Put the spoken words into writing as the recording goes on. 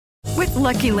With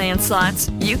Lucky Land Slots,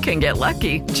 you can get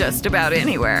lucky just about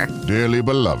anywhere. Dearly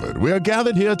beloved, we are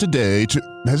gathered here today to...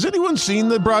 Has anyone seen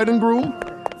the bride and groom?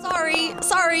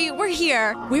 Sorry, we're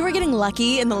here. We were getting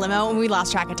lucky in the limo and we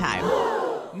lost track of time.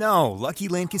 No, Lucky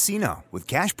Land Casino, with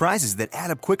cash prizes that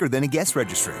add up quicker than a guest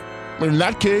registry. In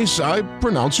that case, I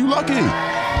pronounce you lucky.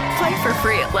 Play for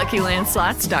free at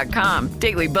LuckyLandSlots.com.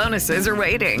 Daily bonuses are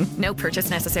waiting. No purchase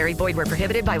necessary. Void where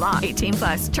prohibited by law.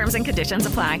 18+. Terms and conditions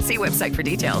apply. See website for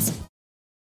details.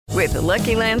 With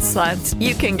Lucky Land Slots,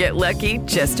 you can get lucky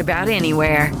just about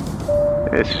anywhere.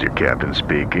 This is your captain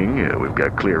speaking. We've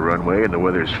got clear runway and the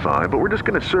weather's fine, but we're just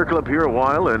going to circle up here a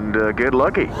while and get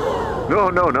lucky. No,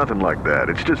 nothing like that.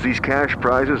 It's just these cash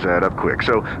prizes add up quick.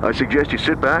 So I suggest you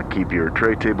sit back, keep your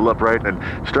tray table upright, and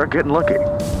start getting lucky.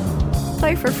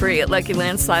 Play for free at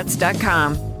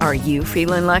LuckyLandSlots.com. Are you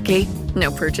feeling lucky?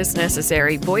 No purchase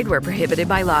necessary. Void where prohibited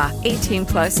by law.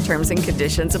 18+ terms and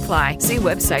conditions apply. See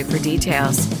website for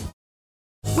details.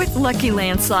 With Lucky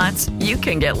Land Slots, you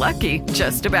can get lucky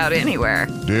just about anywhere.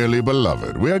 Dearly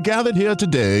beloved, we are gathered here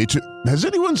today to... Has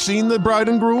anyone seen the bride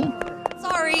and groom?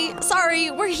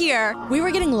 Sorry, we're here. We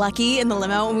were getting lucky in the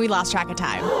limo and we lost track of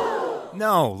time.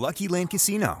 No, Lucky Land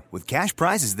Casino, with cash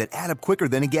prizes that add up quicker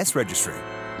than a guest registry.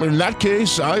 In that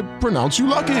case, I pronounce you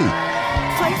lucky.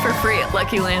 Play for free at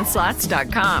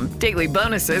LuckyLandSlots.com. Daily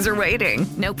bonuses are waiting.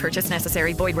 No purchase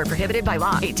necessary. Void where prohibited by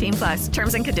law. 18+.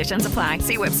 Terms and conditions apply.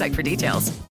 See website for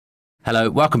details.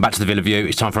 Hello, welcome back to the Villa View.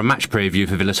 It's time for a match preview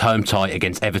for Villa's home tie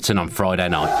against Everton on Friday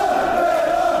night.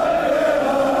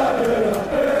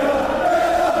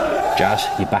 Jazz,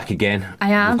 you're back again.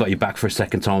 I am. We've got you back for a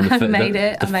second time. I've made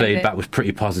it. The feedback was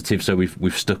pretty positive, so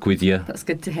we've stuck with you. That's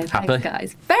good to hear. Happy? Thanks,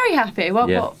 guys. Very happy. Well,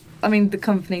 Yeah. I mean, the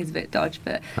company's a bit dodgy,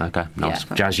 but... Okay, nice.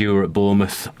 Yeah. Jazz, you were at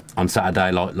Bournemouth on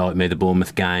Saturday, like me, the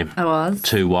Bournemouth game. I was.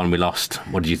 2-1, we lost.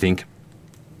 What did you think?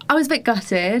 I was a bit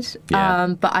gutted,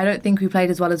 Yeah. but I don't think we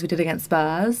played as well as we did against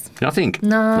Spurs. I think.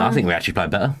 No. I think we actually played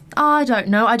better. I don't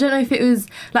know. I don't know if it was...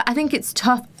 I think it's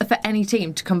tough for any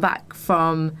team to come back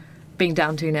from being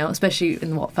down 2-0, especially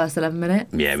in, first 11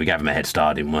 minutes? Yeah, we gave them a head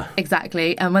start, didn't we?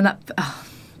 Exactly. And when that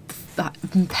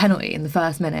penalty in the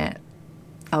first minute,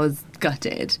 I was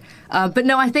gutted. But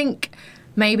no, I think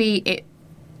maybe it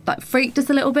freaked us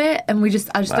a little bit, and I just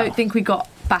don't think we got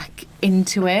back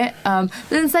into it. But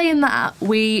then saying that,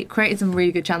 we created some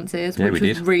really good chances, which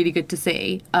was really good to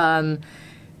see.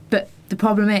 But the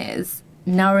problem is,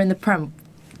 now we're in the Prem,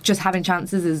 just having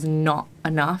chances is not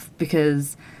enough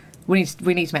because we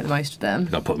need to make the most of them.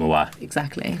 Got to put them away.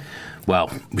 Exactly. Well,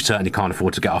 we certainly can't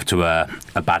afford to get off to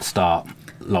a bad start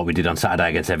like we did on Saturday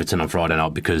against Everton on Friday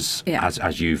night because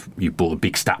as you brought a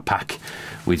big stat pack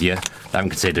with you. They haven't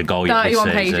conceded a goal yet this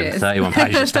season. Pages. 31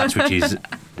 pages of stats, which is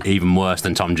even worse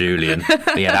than Tom Julian.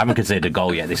 But yeah, they haven't conceded a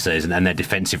goal yet this season, and their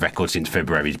defensive record since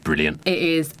February is brilliant. It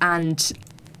is, and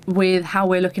with how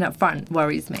we're looking up front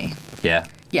worries me. Yeah.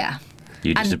 Yeah.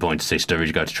 You're disappointed to see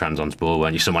Sturridge go to Trabzonspor,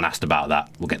 weren't you? Someone asked about that.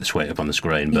 We'll get the tweet up on the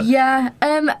screen. But yeah,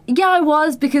 I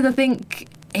was, because I think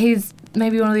he's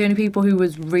maybe one of the only people who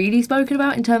was really spoken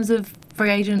about in terms of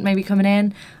free agent maybe coming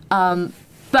in. But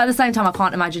at the same time, I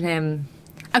couldn't imagine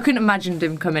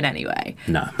him coming anyway.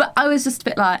 No. But I was just a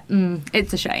bit like,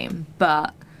 it's a shame.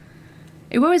 But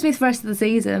it worries me for the rest of the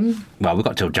season. Well, we've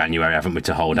got till January, haven't we,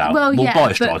 to hold out. Well, we'll yeah,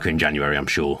 buy a striker in January, I'm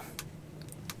sure.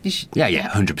 Yeah,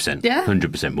 100%. Yeah?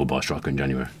 100% we'll buy a striker in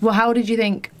January. Well, how did you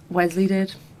think Wesley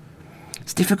did?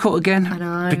 It's difficult again. I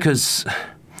know. Because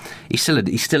he's still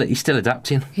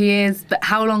adapting. He is, but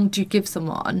how long do you give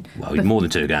someone? Well, more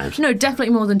than 2 games. No, definitely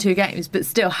more than 2 games, but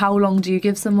still, how long do you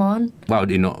give someone? Well,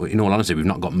 in all honesty, we've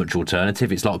not got much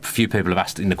alternative. It's like a few people have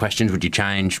asked in the questions, would you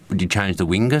change the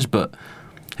wingers? But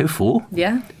who for?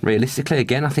 Yeah. Realistically,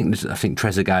 again, I think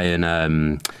Trezeguet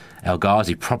and El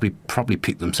Ghazi probably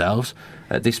pick themselves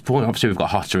at this point. Obviously, we've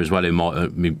got Hotter as well, who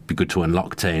might be good to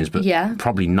unlock teams, but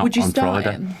probably not Would you on start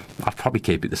Friday. him? I'd probably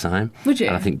keep it the same. Would you?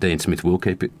 And I think Dean Smith will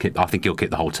keep it. I think he'll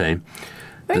keep the whole team.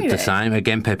 Really? The same.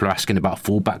 Again, people are asking about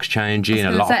fullbacks changing.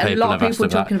 A lot of people have asked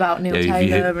about talking about Neil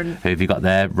Taylor. Who have you got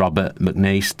there? Robert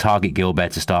McNeese. Target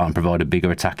Gilbert to start and provide a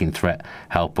bigger attacking threat.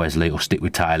 Help Wesley, or stick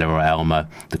with Taylor or Elmo.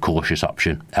 The cautious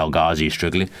option. El Ghazi is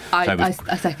struggling. I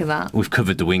second that. We've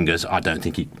covered the wingers. I don't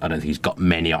think he's got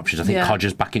many options. I think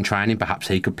Codger's back in training. Perhaps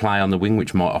he could play on the wing,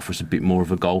 which might offer us a bit more of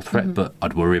a goal threat. But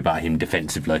I'd worry about him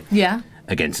defensively. Yeah.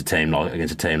 Against a team like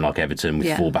Everton with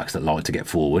fullbacks that like to get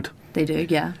forward. They do.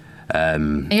 Yeah.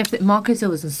 And you have to think Marco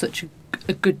Silva's done such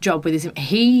a good job with his.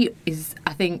 He is,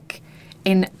 I think,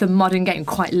 in the modern game,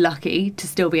 quite lucky to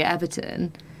still be at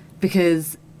Everton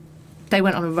because they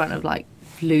went on a run of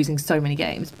losing so many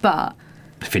games, but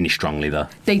finished strongly though.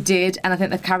 They did, and I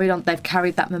think they've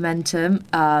carried that momentum.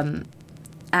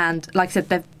 And like I said,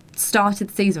 they've started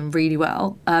the season really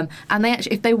well. And they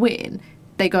actually, if they win,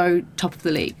 they go top of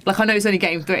the league. Like, I know it's only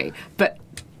game 3, but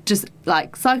just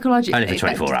like psychologically, only for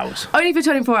 24 hours. Only for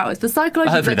 24 hours. But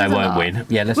psychologically, hopefully they won't win.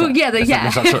 Yeah, let's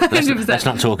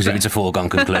not talk as if it's a foregone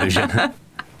conclusion.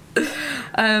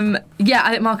 Yeah,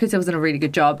 I think Marcus Hill's done a really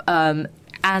good job.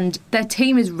 And their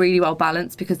team is really well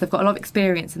balanced because they've got a lot of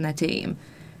experience in their team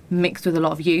mixed with a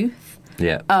lot of youth.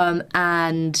 Yeah.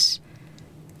 And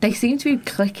they seem to be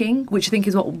clicking, which I think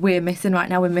is what we're missing right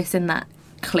now. We're missing that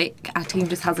click. Our team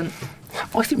just hasn't.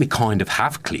 I think we kind of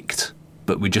have clicked,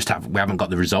 but we haven't got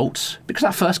the results. Because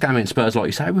that first game against Spurs, like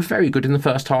you say, was very good in the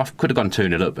first half. Could have gone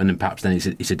 2-0 up, and then perhaps then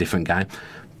it's a different game.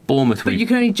 Bournemouth, but you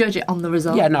can only judge it on the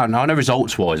result. Yeah, no, I know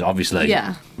results-wise, obviously.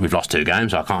 Yeah. We've lost 2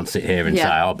 games, so I can't sit here and say,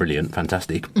 oh, brilliant,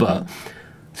 fantastic. But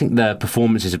I think the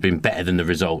performances have been better than the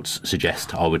results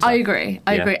suggest, I would say. I agree.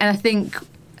 And I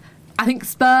think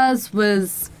Spurs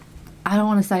was, I don't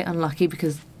want to say unlucky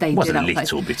because they did outplay. It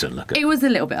was a little bit unlucky. It was a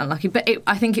little bit unlucky, but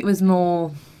I think it was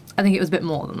more, I think it was a bit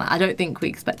more than that. I don't think we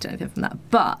expected anything from that.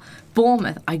 But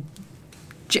Bournemouth,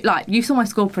 you saw my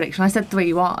score prediction. I said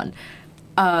 3-1.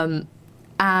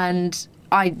 And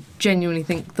I genuinely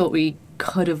thought we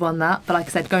could have won that. But like I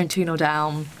said, going 2-0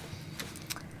 down,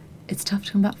 it's tough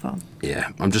to come back from.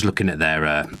 Yeah, I'm just looking at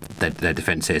their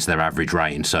defence here, so their average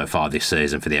rating so far this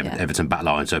season for the Everton back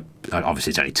line. So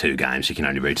obviously it's only 2 games, so you can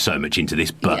only read so much into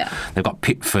this. But they've got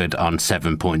Pickford on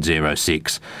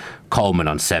 7.06, Coleman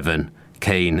on 7,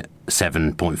 Keane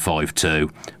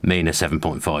 7.52, Mina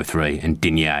 7.53, and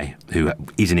Digne, who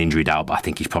is an injured out, but I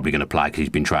think he's probably going to play because he's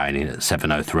been training at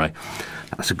 7.03.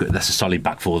 That's a solid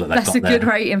back four that they've got there. That's a good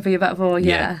rating for your back four,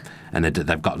 yeah. And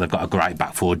they've got a great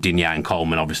back four. Digne and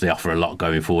Coleman obviously offer a lot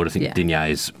going forward. I think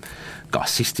Digne's got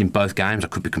assists in both games. I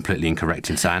could be completely incorrect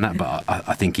in saying that, but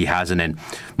I think he has. And then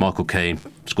Michael Keane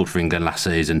scored for England last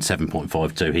season,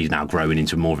 7.52. He's now growing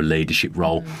into more of a leadership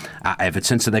role at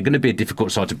Everton. So they're going to be a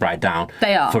difficult side to break down.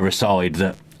 They are. For a side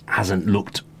that hasn't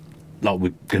looked like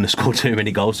we're going to score too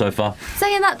many goals so far.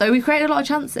 Saying that though, we've created a lot of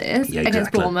chances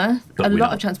against Bournemouth. A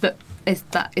lot of chances, but it's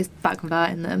about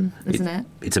converting them, isn't it?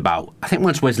 It's about, I think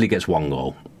once Wesley gets 1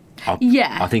 goal,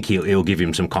 I think he'll give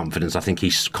him some confidence. I think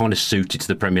he's kind of suited to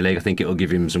the Premier League. I think it'll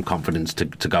give him some confidence to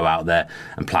go out there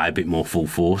and play a bit more full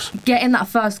force. Getting that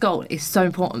first goal is so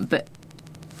important, but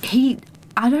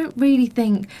I don't really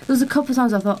think, there was a couple of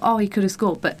times I thought, he could have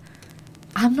scored, but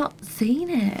I've not seen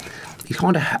it. He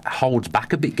kind of holds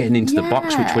back a bit getting into the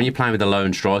box, which when you're playing with a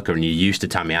lone striker and you're used to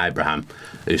Tammy Abraham,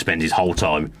 who spends his whole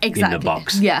time in the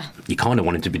box, you kind of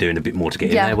want him to be doing a bit more to get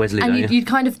in there, Wesley, and don't you? You'd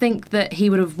kind of think that he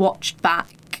would have watched back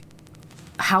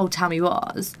how Tammy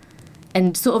was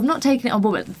and sort of not taking it on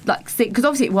board, but because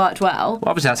obviously it worked well.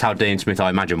 Obviously that's how Dean Smith, I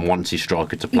imagine, wants his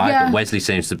striker to play, but Wesley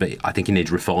seems to be, I think he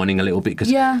needs refining a little bit,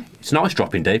 because it's nice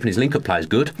dropping deep and his link-up play is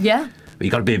good. Yeah. But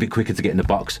you've got to be a bit quicker to get in the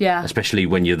box, especially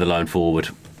when you're the lone forward.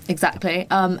 Exactly.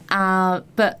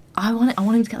 But I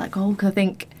want him to get that goal, because I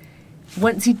think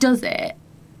once he does it,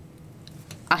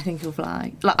 I think he'll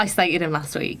fly. Like I stated him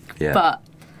last week, but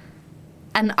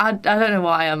I don't know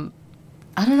why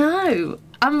I don't know.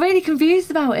 I'm really confused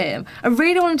about him. I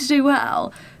really want him to do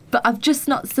well, but I've just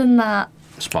not seen that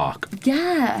spark.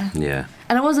 Yeah. Yeah.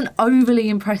 And I wasn't overly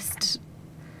impressed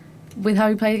with how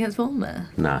he played against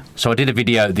Bournemouth. No. So I did a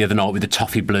video the other night with the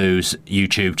Toffee Blues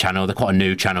YouTube channel. They're quite a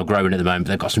new channel, growing at the moment, but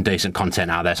they've got some decent content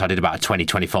out there. So I did about a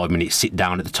 20-25 minute sit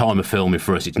down at the time of filming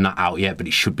for us. It's not out yet, but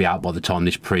it should be out by the time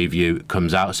this preview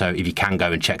comes out. So if you can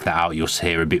go and check that out, you'll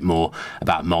hear a bit more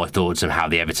about my thoughts and how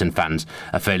the Everton fans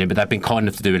are feeling. But they've been kind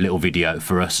enough to do a little video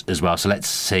for us as well. So let's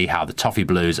see how the Toffee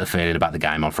Blues are feeling about the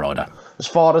game on Friday. As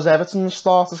far as Everton's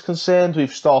start is concerned,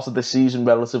 we've started the season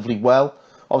relatively well.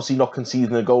 Obviously not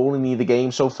conceding a goal in either game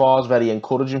so far is very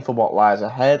encouraging for what lies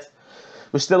ahead.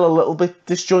 We're still a little bit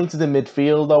disjointed in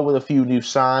midfield though, with a few new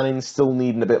signings, still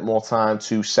needing a bit more time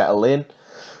to settle in.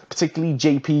 Particularly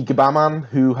JP Gabaman,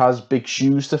 who has big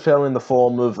shoes to fill in the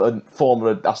form of a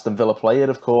former Aston Villa player,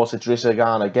 of course, Idrissa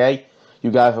Gana Gueye.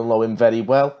 You guys will know him very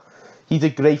well. He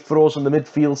did great for us, and the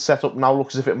midfield setup now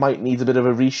looks as if it might need a bit of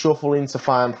a reshuffling to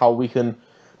find how we can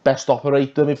best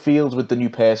operate the midfield with the new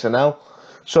personnel.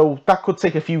 So that could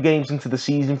take a few games into the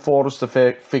season for us to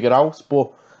figure out,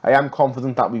 but I am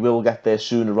confident that we will get there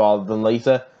sooner rather than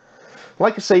later.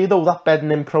 Like I say though, that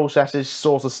bedding in process is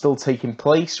sort of still taking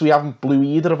place. We haven't blew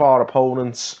either of our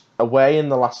opponents away in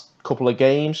the last couple of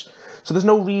games, so there's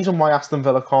no reason why Aston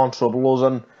Villa can't trouble us,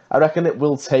 and I reckon it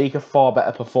will take a far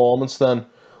better performance than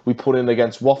we put in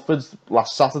against Watford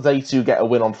last Saturday to get a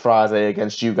win on Friday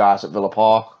against you guys at Villa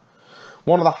Park.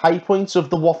 One of the high points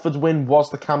of the Watford win was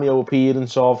the cameo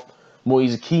appearance of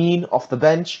Moise Keane off the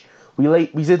bench.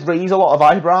 We did raise a lot of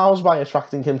eyebrows by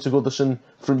attracting him to Goodison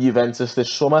from Juventus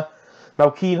this summer. Now,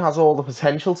 Keane has all the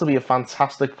potential to be a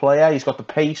fantastic player. He's got the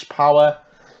pace, power,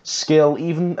 skill,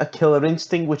 even a killer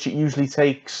instinct, which it usually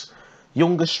takes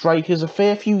younger strikers a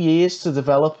fair few years to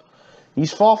develop.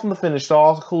 He's far from the finished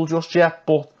article just yet,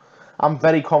 but I'm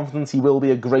very confident he will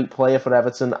be a great player for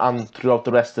Everton and throughout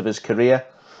the rest of his career.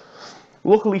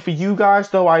 Luckily for you guys,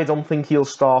 though, I don't think he'll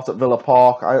start at Villa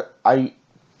Park. I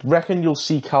reckon you'll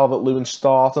see Calvert-Lewin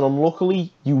start, and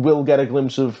unluckily, you will get a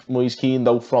glimpse of Moise Keane,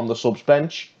 though, from the subs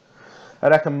bench. I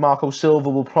reckon Marco Silva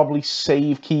will probably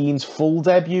save Keane's full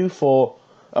debut for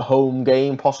a home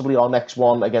game, possibly our next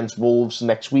one against Wolves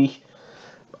next week.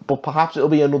 But perhaps it'll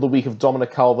be another week of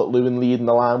Dominic Calvert-Lewin leading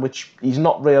the line, which he's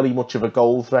not really much of a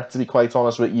goal threat, to be quite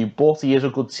honest with you, but he is a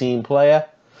good team player.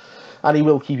 And he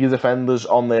will keep your defenders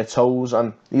on their toes,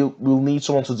 and we'll need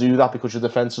someone to do that because your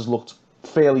defence has looked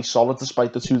fairly solid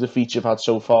despite the 2 defeats you've had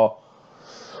so far.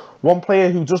 One player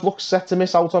who does look set to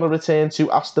miss out on a return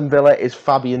to Aston Villa is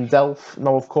Fabian Delph.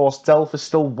 Now, of course, Delph is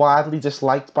still widely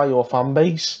disliked by your fan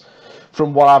base.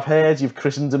 From what I've heard, you've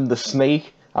christened him the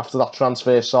Snake after that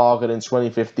transfer saga in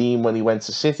 2015 when he went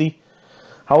to City.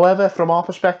 However, from our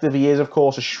perspective, he is, of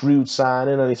course, a shrewd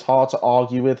signing and it's hard to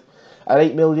argue with. At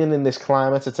 8 million in this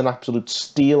climate, it's an absolute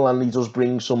steal, and he does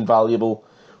bring some valuable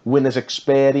winner's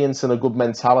experience and a good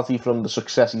mentality from the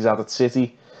success he's had at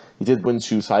City. He did win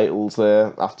 2 titles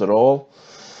there, after all.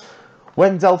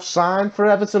 When Delph signed for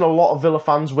Everton, a lot of Villa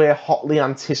fans were hotly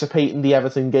anticipating the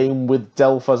Everton game with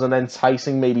Delph as an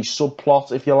enticing, maybe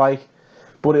subplot, if you like.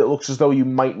 But it looks as though you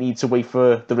might need to wait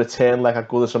for the return leg at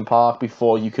Goodison Park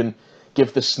before you can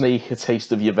give the Snake a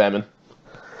taste of your venom.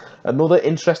 Another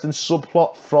interesting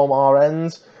subplot from our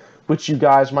end, which you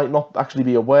guys might not actually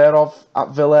be aware of at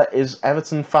Villa, is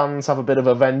Everton fans have a bit of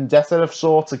a vendetta of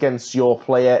sorts against your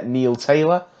player Neil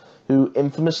Taylor, who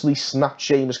infamously snapped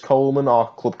Seamus Coleman,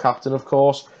 our club captain of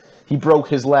course. He broke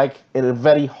his leg in a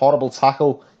very horrible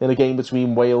tackle in a game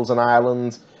between Wales and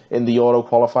Ireland in the Euro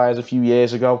qualifiers a few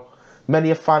years ago. Many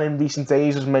a fan in recent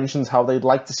days has mentioned how they'd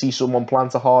like to see someone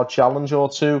plant a hard challenge or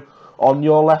two on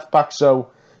your left back, so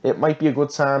it might be a good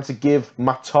time to give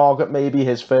Matt Targett maybe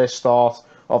his first start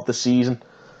of the season.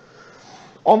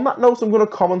 On that note, I'm going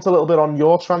to comment a little bit on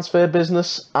your transfer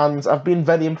business, and I've been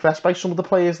very impressed by some of the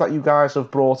players that you guys have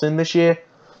brought in this year.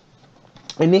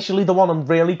 Initially, the one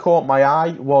that really caught my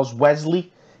eye was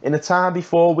Wesley. In a time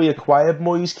before we acquired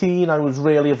Moise Keane, I would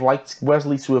really have liked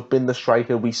Wesley to have been the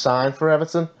striker we signed for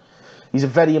Everton. He's a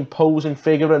very imposing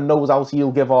figure, and no doubt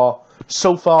he'll give our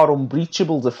so far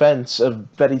unbreachable defence a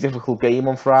very difficult game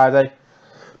on Friday.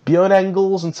 Bjorn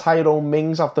Engels and Tyrone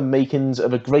Mings have the makings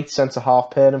of a great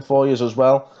centre-half pairing for you as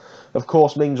well. Of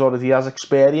course, Mings already has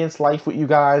experienced life with you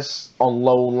guys on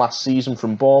loan last season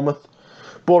from Bournemouth.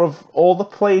 But of all the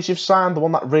players you've signed, the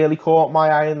one that really caught my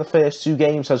eye in the first 2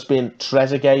 games has been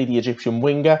Trezeguet, the Egyptian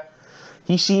winger.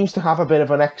 He seems to have a bit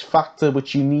of an X factor,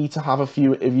 which you need to have a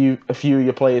few of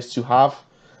your players to have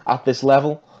at this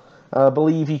level. I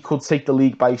believe he could take the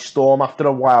league by storm after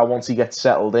a while once he gets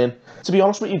settled in. To be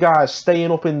honest with you guys,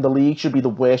 staying up in the league should be the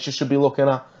worst you should be looking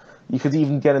at. You could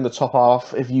even get in the top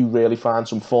half if you really find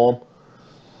some form.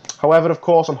 However, of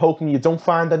course, I'm hoping you don't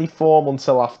find any form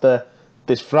until after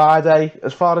this Friday.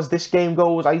 As far as this game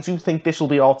goes, I do think this will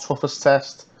be our toughest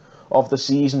test of the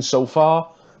season so far.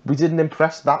 We didn't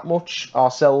impress that much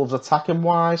ourselves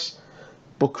attacking-wise,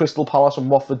 but Crystal Palace and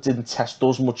Watford didn't test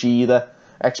us much either.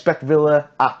 I expect Villa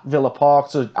at Villa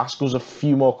Park to ask us a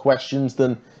few more questions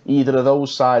than either of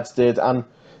those sides did, and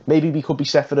maybe we could be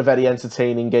set for a very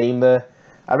entertaining game there.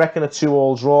 I reckon a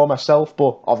 2-2 draw myself,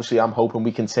 but obviously I'm hoping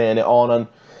we can turn it on and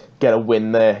get a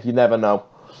win there. You never know.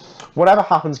 Whatever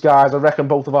happens, guys, I reckon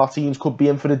both of our teams could be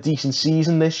in for a decent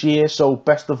season this year, so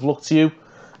best of luck to you,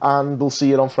 and we'll see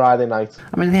you on Friday night.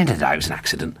 I mean, at the end of the day, it was an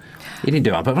accident. He didn't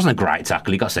do it, but it wasn't a great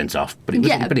tackle. He got sent off, but it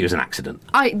was an accident.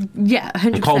 100%.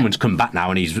 And Coleman's come back now,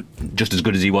 and he's just as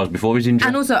good as he was before his injury.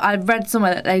 And also, I've read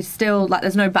somewhere that they still, like,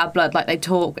 there's no bad blood, like, they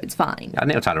talk, it's fine.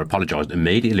 Neil Taylor apologised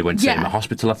immediately, went to see him at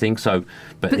hospital, I think, so,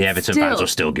 but the Everton fans will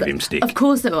still give him stick. Of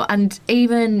course they will, and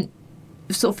even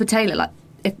sort of for Taylor, like,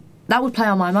 if that would play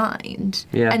on my mind,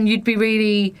 and you'd be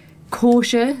really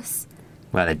cautious.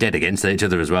 Well, they're dead against each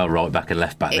other as well, right back and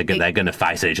left back. They're going to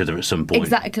face each other at some point.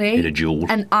 Exactly. In a duel.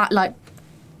 And I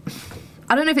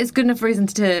don't know if it's good enough reason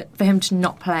for him to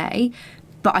not play,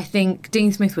 but I think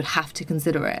Dean Smith would have to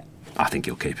consider it. I think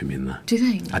he'll keep him in there. Do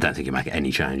you think? I don't think he'll make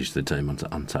any changes to the team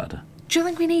on Saturday. Do you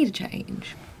think we need a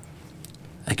change?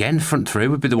 Again, front three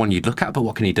would be the one you'd look at, but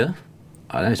what can he do?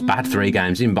 I know it's bad 3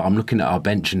 games in, but I'm looking at our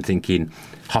bench and thinking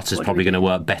Hotter's probably going to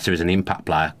work better as an impact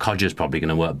player. Codger's probably going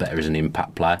to work better as an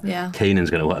impact player. Yeah. Keenan's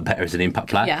going to work better as an impact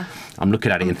player. Yeah. I'm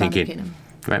looking at it and thinking,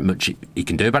 very much he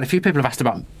can do. But a few people have asked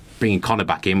about bringing Connor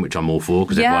back in, which I'm all for,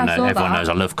 because everyone knows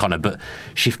I love Connor, but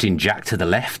shifting Jack to the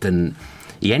left, and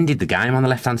he ended the game on the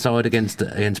left-hand side against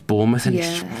Bournemouth, and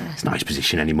it's not his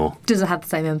position anymore. Doesn't have the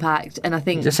same impact, and I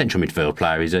think... He's a central midfield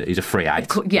player, he's a free 8.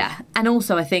 Yeah, and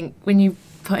also I think when you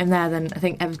put him there, then I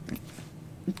think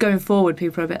going forward,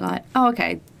 people are a bit like, oh,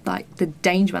 okay, like the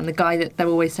danger man, the guy that they're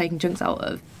always taking chunks out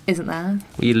of, isn't there.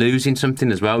 Well, you're losing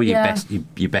something as well, your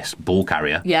best ball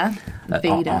carrier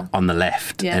on the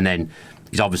left, and then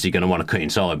he's obviously going to want to cut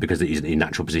inside because his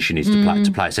natural position is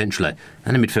to play centrally.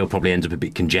 And the midfield probably ends up a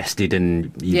bit congested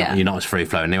and you're not as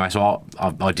free-flowing anyway. So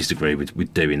I disagree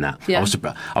with doing that. Yeah.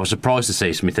 I was surprised to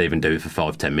see Smith even do it for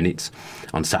 5-10 minutes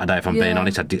on Saturday, if I'm being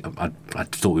honest. I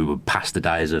thought we were past the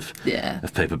days of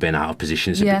people being out of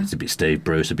position. It's a bit Steve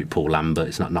Bruce, a bit Paul Lambert.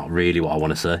 It's not really what I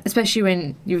want to see. Especially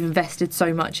when you've invested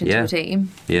so much into a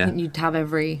team. Yeah. I think you'd have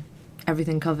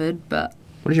everything covered, but...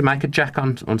 What did you make of Jack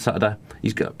on Saturday?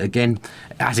 He's got, again,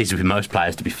 as is with most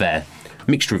players, to be fair,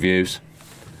 mixed reviews.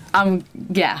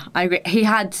 Yeah, I agree. He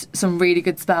had some really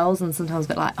good spells and sometimes a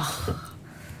bit like,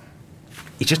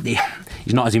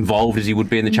 He's not as involved as he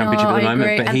would be in the Championship at the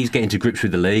moment, but he's getting to grips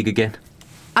with the league again.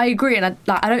 I agree, and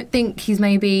I don't think he's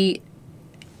maybe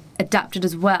adapted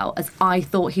as well as I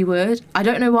thought he would. I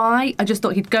don't know why. I just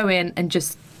thought he'd go in and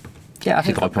just... Yeah, I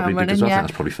think I probably did as well. I think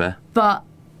that's probably fair. But...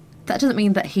 that doesn't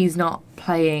mean that he's not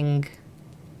playing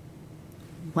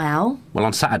well. Well,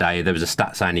 on Saturday, there was a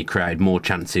stat saying he created more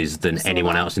chances than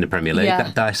anyone else in the Premier League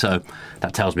that day, so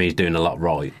that tells me he's doing a lot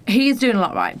right. He's doing a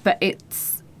lot right, but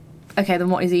it's... Okay, then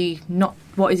what is he not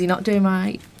doing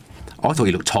right? I thought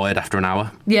he looked tired after an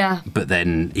hour. Yeah. But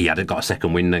then he got a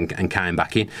second wind and came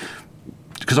back in.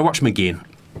 Because I watched McGinn,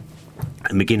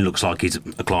 and McGinn looks like he's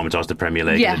acclimatised to the Premier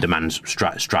League and the demands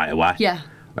straight away. Yeah.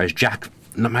 Whereas Jack,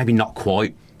 maybe not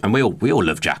quite. And we all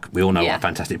love Jack. We all know what a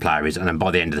fantastic player he is. And then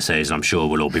by the end of the season, I'm sure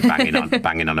we'll all be banging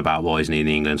on about why isn't he in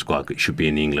the England squad? He should be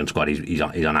in the England squad. He's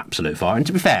on absolute fire. And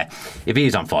to be fair, if he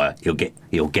is on fire, he'll get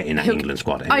in that England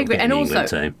squad. I agree. And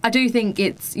also, I do think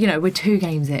it's we're 2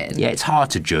 games in. Yeah, it's hard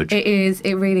to judge. It is.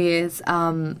 It really is.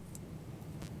 But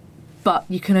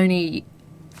you can only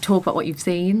talk about what you've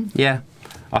seen. Yeah.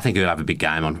 I think he'll have a big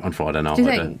game on Friday night. Do you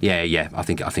think? Yeah. I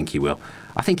think he will.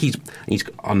 I think he's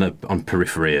on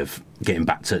periphery of getting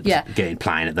back to getting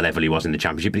playing at the level he was in the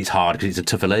Championship, but it's hard because it's a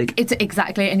tougher league. It's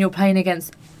exactly, and you're playing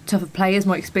against tougher players,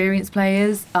 more experienced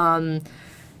players,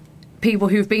 people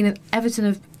who've been at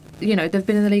Everton they've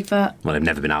been in the league for... Well, they've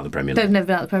never been out of the Premier League. They've never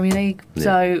been out of the Premier League,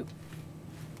 so...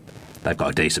 They've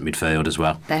got a decent midfield as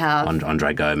well. They have.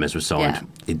 Andre Gomez was signed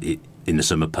in the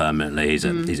summer permanently.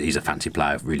 He's a fancy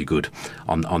player, really good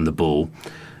on the ball.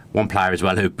 One player as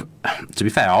well who, to be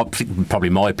fair, probably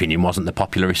my opinion wasn't the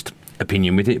popularist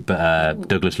opinion with it, but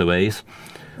Douglas Luiz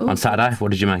on Saturday.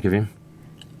 What did you make of him?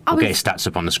 We'll get his stats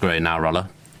up on the screen now, Rollo.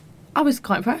 I was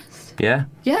quite impressed. Yeah?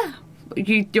 Yeah.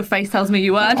 Your face tells me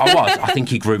you weren't. I was. I think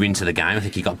he grew into the game. I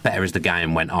think he got better as the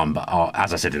game went on, but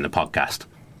as I said in the podcast,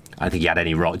 I don't think he had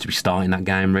any right to be starting that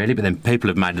game, really. But then people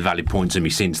have made the valid point to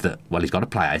me since that, well, he's got to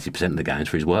play 80% of the games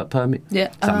for his work permit. Yeah.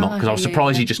 Because I was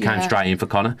surprised he just came straight in for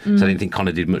Connor. So I didn't think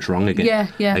Connor did much wrong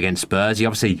against Spurs. He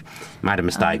obviously made a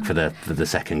mistake for the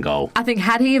second goal. I think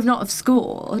had he not have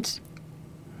scored,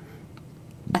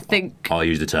 I think... I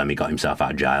used the term he got himself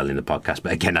out of jail in the podcast,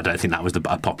 but again, I don't think that was a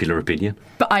popular opinion.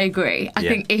 But I agree. I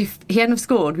think if he hadn't have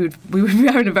scored, we would be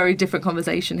having a very different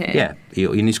conversation here. Yeah, he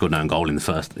only scored no goal in the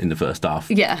first half.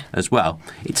 Yeah, as well.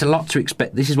 It's a lot to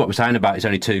expect. This is what we're saying about it's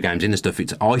only 2 games in the stuff.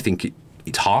 I think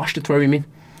it's harsh to throw him in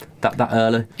that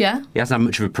early. Yeah, he hasn't had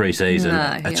much of a pre-season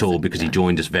at all because he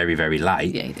joined us very, very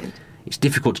late. Yeah, he did. It's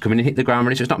difficult to come in and hit the ground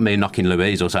running. So it's not me knocking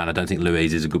Luiz or saying I don't think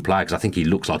Luiz is a good player, because I think he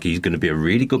looks like he's going to be a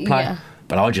really good player. Yeah.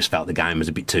 But I just felt the game was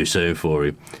a bit too soon for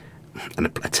him. And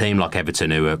a team like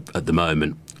Everton, who are at the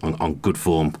moment on good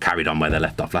form, carried on where they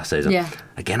left off last season. Yeah.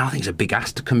 Again, I think it's a big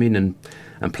ask to come in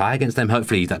and play against them.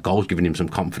 Hopefully that goal's giving him some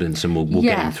confidence and we'll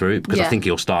get him through, because I think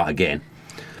he'll start again.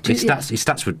 But his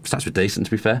stats were decent,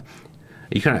 to be fair.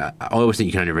 I always think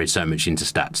you can only read so much into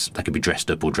stats. They could be dressed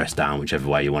up or dressed down, whichever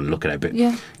way you want to look at it. But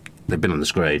they've been on the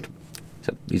screen.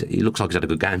 So he looks like he's had a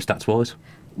good game stats-wise.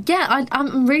 Yeah,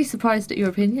 I'm really surprised at your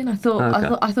opinion. I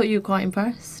thought you were quite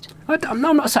impressed. I'm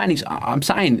not saying I'm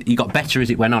saying he got better as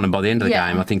it went on, and by the end of the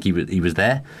game, I think he was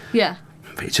there. Yeah.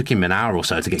 But it took him an hour or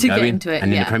so to get going. Get into it,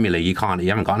 and in the Premier League, you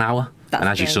haven't got an hour. And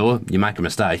as you saw, you make a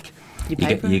mistake,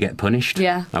 you get punished.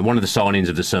 Yeah. And one of the signings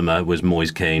of the summer was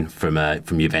Moise Kean from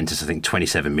Juventus. I think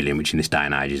 27 million, which in this day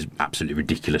and age is absolutely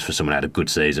ridiculous for someone who had a good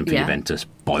season for Juventus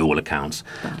by all accounts.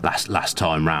 Last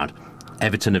time round,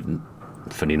 Everton have.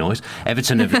 Funny noise.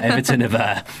 Everton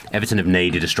have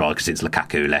needed a striker since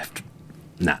Lukaku left.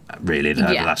 Really, the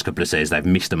last couple of seasons they've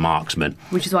missed a marksman,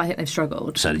 which is why I think they've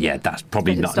struggled. So that's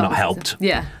probably not helped.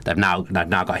 Yeah, they've now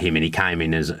got him in. He came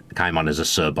on as a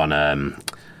sub on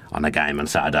a game on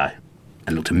Saturday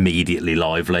and looked immediately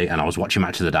lively. And I was watching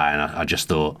Match of the Day and I just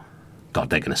thought, God,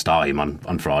 they're going to start him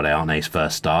on Friday, aren't they? His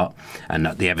first start. And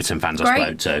the Everton fans I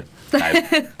spoke to,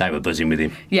 they were buzzing with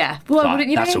him. Yeah, well, so wouldn't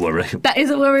you? That's be? A worry. That is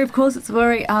a worry. Of course, it's a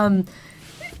worry.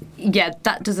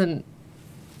 That doesn't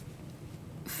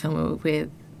fill me with.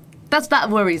 That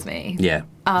worries me. Yeah.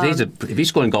 If he's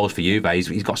scoring goals for you,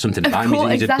 he's got something about him.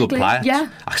 He's a good player. Yeah.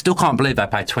 I still can't believe they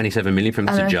paid 27 million for him.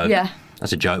 That's a joke. Yeah.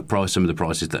 That's a joke price. Some of the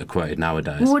prices that are quoted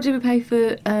nowadays. Well, what did we pay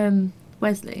for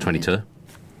Wesley? 22.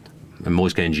 And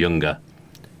Moise Kean's younger.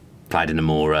 Played in a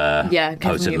more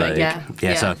potent league.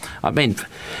 Yeah. So I mean,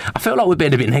 I feel like we're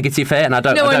being a bit negative here, and I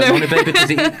don't want to be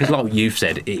because, like you've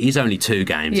said, it is only 2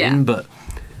 games in, but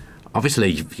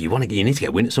obviously you need to get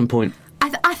a win at some point.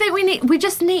 I think we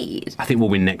just need. I think we'll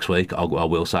win next week. I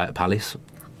will say at Palace.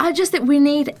 I just think we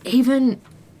need, even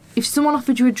if someone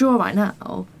offered you a draw right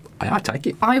now, I'd take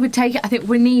it. I would take it. I think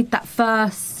we need that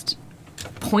first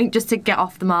point just to get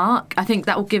off the mark. I think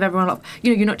that will give everyone a lot.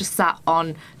 You're not just sat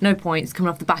on no points coming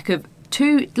off the back of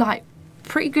 2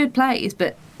 pretty good plays,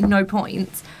 but no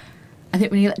points. I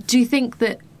think we need. Do you think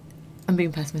that? I'm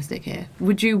being pessimistic here.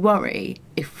 Would you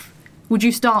Would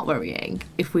you start worrying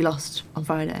if we lost on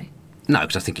Friday? No,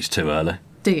 because I think it's too early.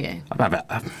 Do you? I'd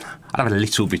have a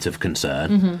little bit of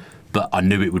concern, but I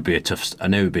knew it would be a tough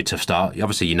start.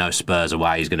 Obviously, Spurs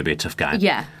away is going to be a tough game.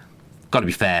 Yeah. Got to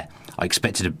be fair. I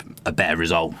expected a better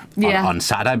result on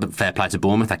Saturday, but fair play to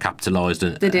Bournemouth. They capitalised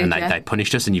and they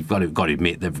punished us. And you've got to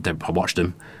admit, I watched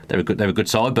them. They were a good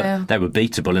side, but they were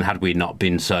beatable. And had we not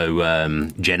been so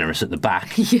generous at the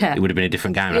back, it would have been a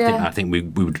different game. And I think we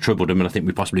would have troubled them, and I think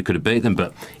we possibly could have beat them.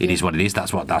 But it is what it is.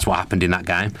 That's what happened in that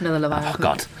game. Another Love Island. Oh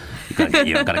God, I've got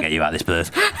to get you out of this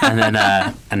Spurs. And then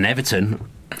and Everton.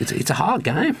 It's a hard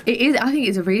game. It is. I think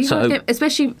it's a really hard game,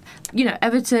 especially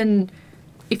Everton.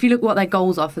 If you look what their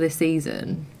goals are for this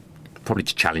season, probably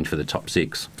to challenge for the top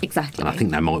 6. Exactly. And I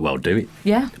think they might well do it.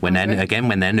 Yeah. When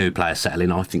their new players settle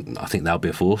in, I think they'll be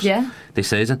a force. Yeah. This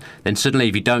season. Then suddenly,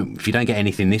 if you don't get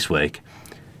anything this week,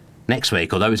 next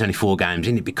week, although it's only 4 games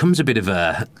in, it becomes a bit of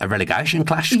a relegation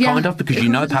clash, kind of, because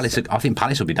Palace. I think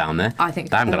Palace will be down there. I think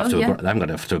they haven't got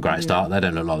off to a great start. They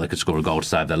don't look like they could score a goal to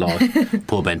save their life.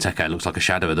 Poor Benteke looks like a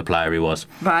shadow of the player he was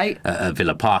at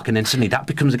Villa Park, and then suddenly that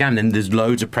becomes a game. And then there's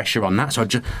loads of pressure on that. So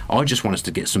I just want us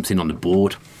to get something on the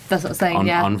board. That's what I'm saying.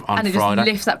 On and it Friday.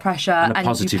 just lifts that pressure and a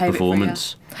positive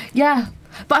performance. Yeah,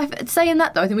 but saying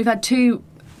that though, I think we've had 2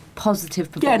 positive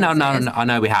performances. No, I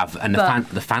know we have, and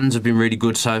the fans have been really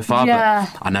good so far. Yeah.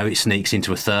 But I know it sneaks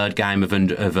into a third game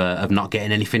of not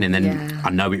getting anything, and then I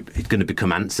know it's going to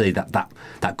become antsy.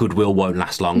 That goodwill won't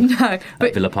last long. At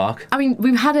Villa Park. I mean,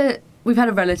 we've had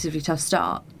a relatively tough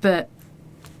start, but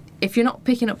if you're not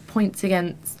picking up points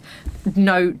against,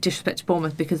 no disrespect to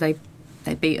Bournemouth because they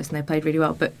beat us and they played really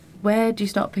well, but where do you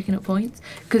start picking up points?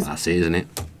 Because that's it, isn't it?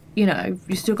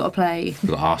 You still got to play.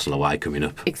 We've got Arsenal away coming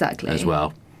up. Exactly. As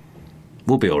well.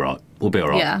 We'll be all right.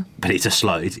 Yeah. But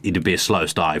it'd be a slow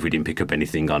start if we didn't pick up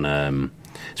anything on,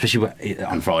 especially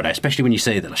on Friday. Especially when you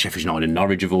see that Sheffield United and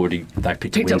Norwich they've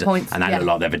picked up points, and they look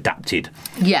like they've adapted.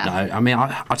 Yeah. I mean,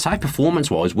 I'd say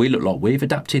performance-wise, we look like we've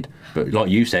adapted. But like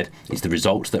you said, it's the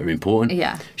results that are important.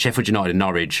 Yeah. Sheffield United and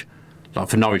Norwich. Like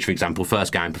for Norwich, for example,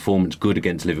 first game performance good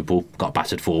against Liverpool, got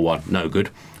battered 4-1, no good.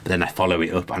 But then they follow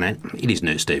it up, and it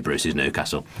is Steve Bruce's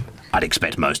Newcastle. I'd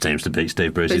expect most teams to beat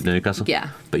Steve Bruce's Newcastle.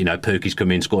 Yeah. But Pukki's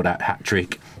come in, scored that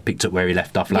hat-trick, picked up where he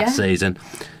left off last season.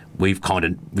 We've kind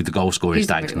of, with the goal scoring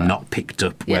stakes, really not picked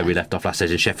up where we left off last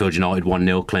season. Sheffield United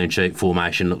 1-0, clean sheet,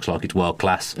 formation looks like it's world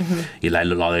class. They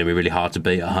look like they'll be really hard to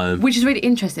beat at home. Which is really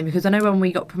interesting because I know when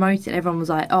we got promoted, everyone was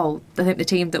like, I think the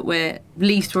team that we're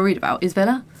least worried about is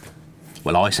Villa.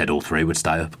 Well, I said all 3 would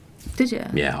stay up. Did you?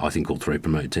 Yeah, I think all 3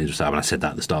 promoted teams would stay up, and I said that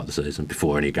at the start of the season,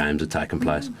 before any games had taken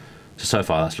place. So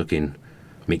far, that's looking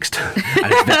mixed. and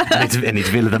it's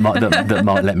Villa that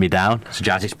might let me down. So,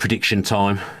 Jazz, it's prediction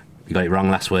time. You got it wrong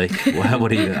last week.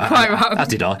 What are you? Quite wrong. As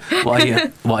did I. What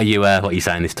are you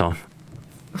saying this time?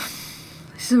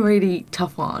 This is a really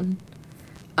tough one.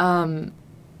 I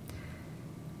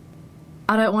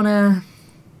don't want to.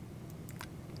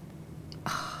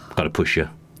 Got to push you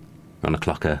on the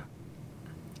clock here.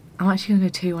 I'm actually going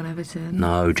to go 2-1 Everton.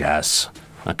 No, Jazz.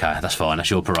 Okay, that's fine. That's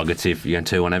your prerogative. You're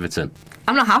going 2-1 Everton.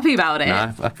 I'm not happy about it.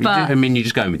 No, but... I mean, you're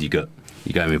just going with your gut.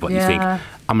 You're going with what you think. I'm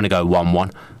going to go 1-1.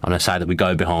 I'm going to say that we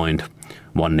go behind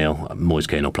 1-0. Moise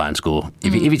Kean will play and score.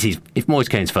 If Moise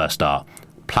Kean's first start,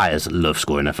 players love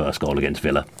scoring their first goal against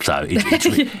Villa, so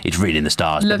it's really in the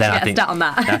stars. Love but then to get a stat on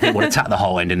that. I think we'll attack the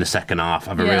whole end in the second half,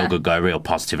 have a real good go, real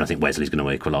positive, and I think Wesley's going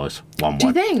to equalise 1-1. Do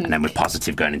you think? And then we're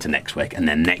positive going into next week, and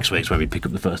then next week's when we pick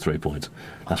up the first 3 points.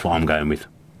 That's what I'm going with.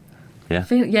 Yeah.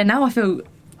 Now I feel.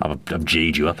 I've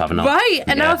G'd you up, haven't I? Right,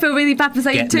 and now I feel really bad for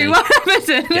saying 2-1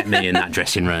 Everton. Get me in that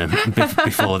dressing room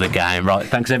before the game. Right,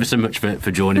 thanks ever so much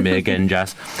for joining me again,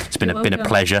 Jazz. It's been a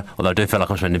pleasure, although I do feel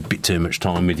like I'm spending a bit too much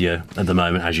time with you at the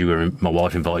moment, as my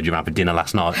wife invited you around for dinner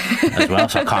last night as well,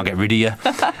 so I can't get rid of you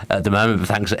at the moment, but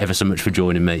thanks ever so much for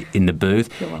joining me in the booth.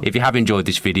 If you have enjoyed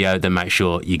this video, then make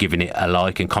sure you're giving it a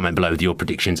like and comment below with your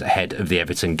predictions ahead of the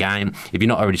Everton game. If you're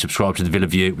not already subscribed to the Villa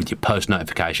View with your post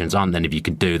notifications on, then if you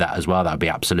could do that as well, that would be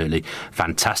absolutely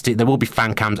fantastic. There will be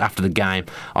fan cams after the game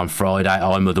on Friday.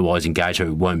 I'm otherwise engaged, so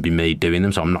it won't be me doing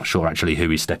them, so I'm not sure actually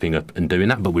who is stepping up and doing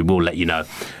that, but we will let you know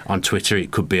on Twitter.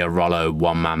 It could be a Rollo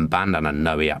one-man band, and I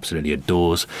know he absolutely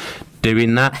adores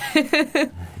doing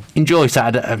that. Enjoy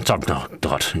Saturday.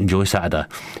 Enjoy Saturday.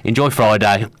 Enjoy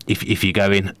Friday if you're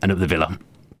going, and up the Villa.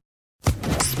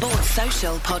 Sports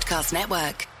Social Podcast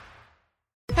Network.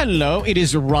 Hello, it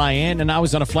is Ryan, and I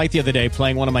was on a flight the other day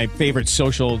playing one of my favorite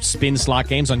social spin slot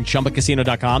games on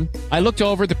ChumbaCasino.com. I looked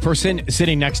over at the person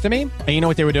sitting next to me, and you know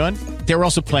what they were doing? They were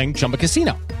also playing Chumba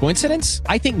Casino. Coincidence?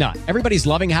 I think not. Everybody's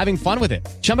loving having fun with it.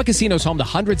 Chumba Casino is home to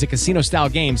hundreds of casino-style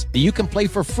games that you can play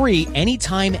for free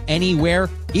anytime, anywhere,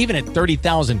 even at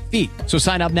 30,000 feet. So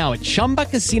sign up now at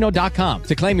ChumbaCasino.com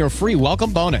to claim your free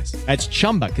welcome bonus. That's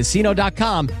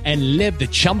ChumbaCasino.com and live the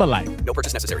Chumba life. No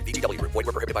purchase necessary. VGW. Void where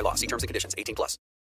prohibited by law. See terms and conditions. 18+.